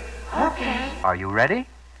Are you ready?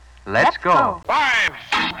 Let's go. 5,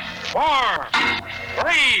 4,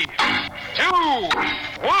 3, 2,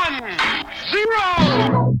 1,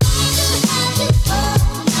 0.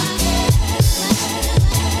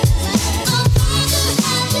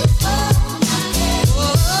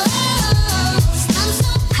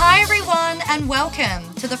 Hi everyone and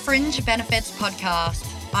welcome to the Fringe Benefits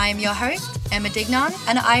Podcast. I am your host, Emma Dignan,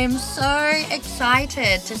 and I am so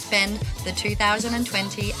excited to spend the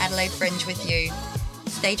 2020 Adelaide Fringe with you.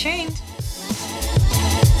 Stay tuned.